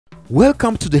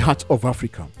Welcome to the heart of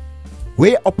Africa,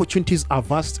 where opportunities are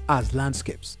vast as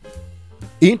landscapes.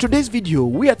 In today's video,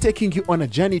 we are taking you on a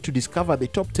journey to discover the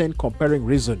top 10 comparing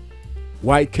reasons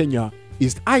why Kenya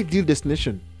is the ideal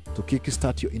destination to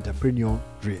kickstart your entrepreneurial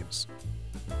dreams.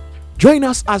 Join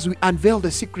us as we unveil the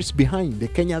secrets behind the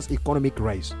Kenya's economic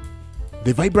rise,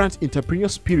 the vibrant entrepreneurial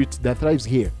spirit that thrives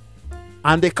here,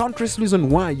 and the countless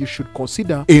reasons why you should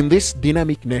consider in this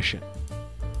dynamic nation.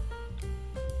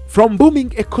 From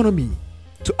booming economy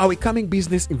to our coming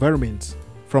business environment,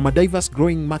 from a diverse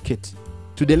growing market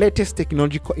to the latest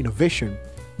technological innovation,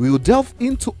 we will delve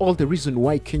into all the reasons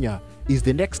why Kenya is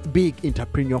the next big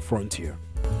entrepreneurial frontier.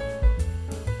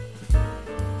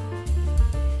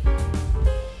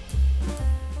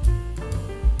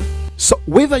 So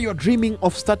whether you're dreaming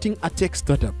of starting a tech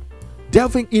startup,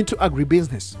 delving into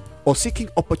agribusiness, or seeking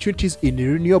opportunities in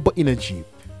renewable energy,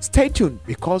 stay tuned,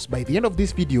 because by the end of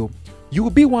this video, you will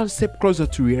be one step closer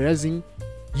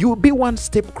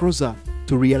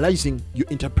to realizing your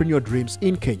entrepreneurial dreams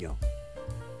in Kenya.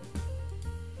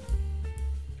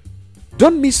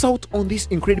 Don't miss out on this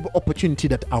incredible opportunity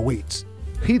that awaits.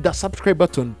 Hit the subscribe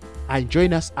button and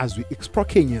join us as we explore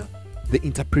Kenya, the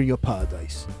entrepreneurial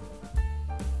paradise.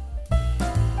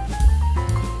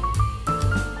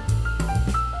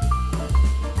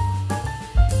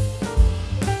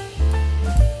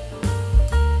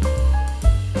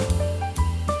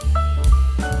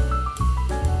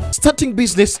 Starting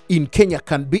business in Kenya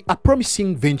can be a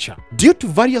promising venture due to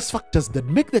various factors that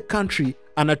make the country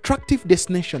an attractive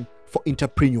destination for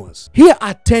entrepreneurs. Here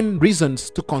are 10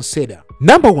 reasons to consider.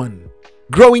 Number 1,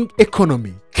 growing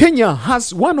economy. Kenya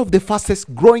has one of the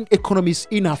fastest growing economies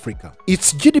in Africa.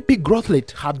 Its GDP growth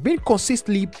rate has been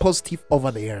consistently positive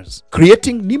over the years,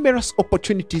 creating numerous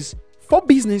opportunities for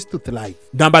business to thrive.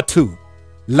 Number 2,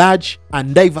 large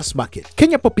and diverse market.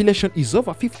 Kenya population is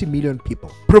over 50 million people,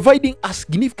 providing a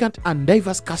significant and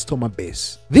diverse customer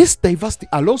base. This diversity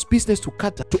allows business to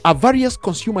cater to a various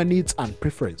consumer needs and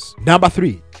preferences. Number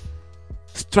 3,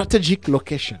 strategic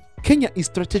location. Kenya is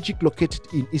strategically located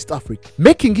in East Africa,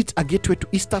 making it a gateway to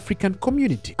East African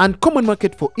community and common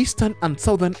market for Eastern and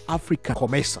Southern African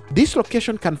commerce. This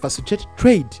location can facilitate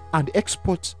trade and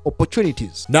export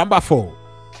opportunities. Number 4,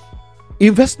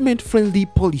 investment-friendly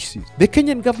policies. The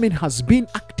Kenyan government has been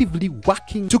actively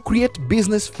working to create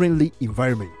business-friendly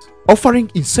environments,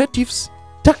 offering incentives,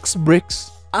 tax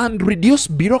breaks, and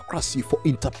reduced bureaucracy for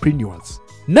entrepreneurs.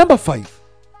 Number 5,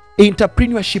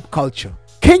 entrepreneurship culture.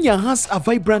 Kenya has a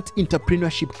vibrant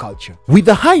entrepreneurship culture with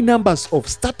the high numbers of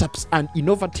startups and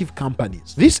innovative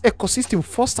companies. This ecosystem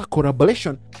fosters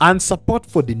collaboration and support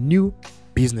for the new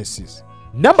businesses.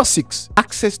 Number 6,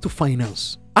 access to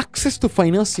finance. Access to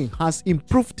financing has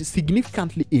improved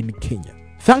significantly in Kenya,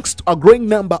 thanks to a growing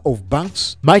number of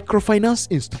banks, microfinance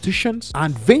institutions,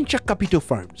 and venture capital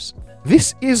firms.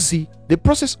 This is the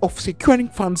process of securing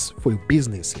funds for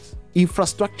businesses.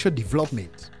 Infrastructure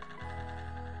development.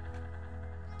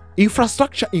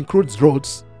 Infrastructure includes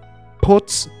roads,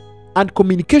 ports, and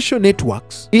communication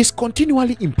networks is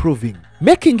continually improving,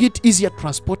 making it easier to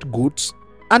transport goods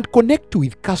and connect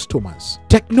with customers.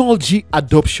 Technology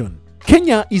adoption.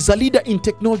 Kenya is a leader in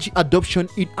technology adoption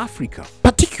in Africa,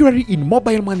 particularly in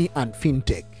mobile money and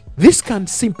fintech. This can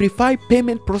simplify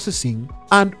payment processing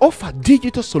and offer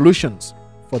digital solutions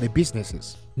for the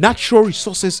businesses. Natural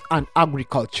resources and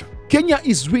agriculture. Kenya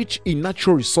is rich in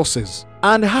natural resources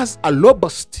and has a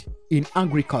robust in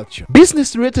agriculture.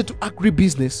 Business related to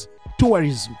agribusiness,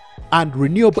 tourism, and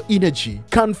renewable energy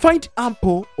can find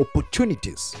ample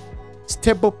opportunities.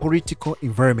 Stable political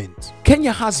environment.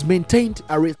 Kenya has maintained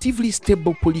a relatively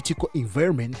stable political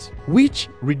environment, which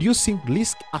reducing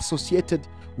risk associated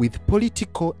with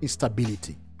political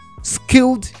instability.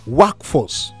 Skilled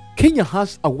workforce. Kenya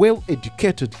has a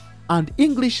well-educated and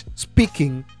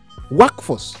English-speaking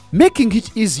workforce, making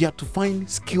it easier to find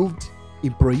skilled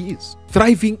employees.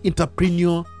 Thriving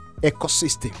entrepreneurial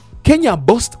ecosystem. Kenya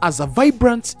boasts as a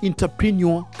vibrant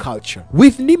entrepreneurial culture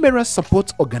with numerous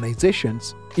support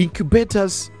organizations,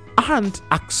 incubators, and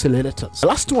accelerators. The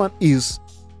last one is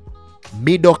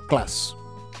middle class.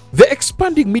 The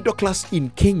expanding middle class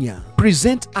in Kenya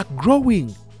presents a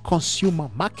growing consumer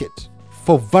market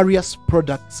for various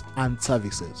products and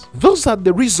services. Those are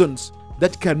the reasons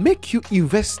that can make you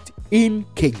invest in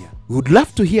Kenya. We would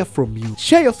love to hear from you.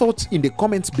 Share your thoughts in the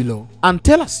comments below and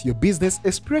tell us your business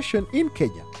aspiration in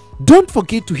Kenya. Don't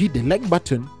forget to hit the like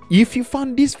button if you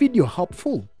found this video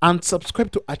helpful, and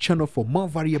subscribe to our channel for more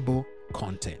valuable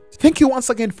content. Thank you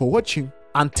once again for watching.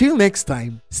 Until next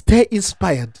time, stay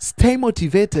inspired, stay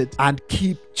motivated, and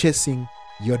keep chasing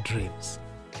your dreams.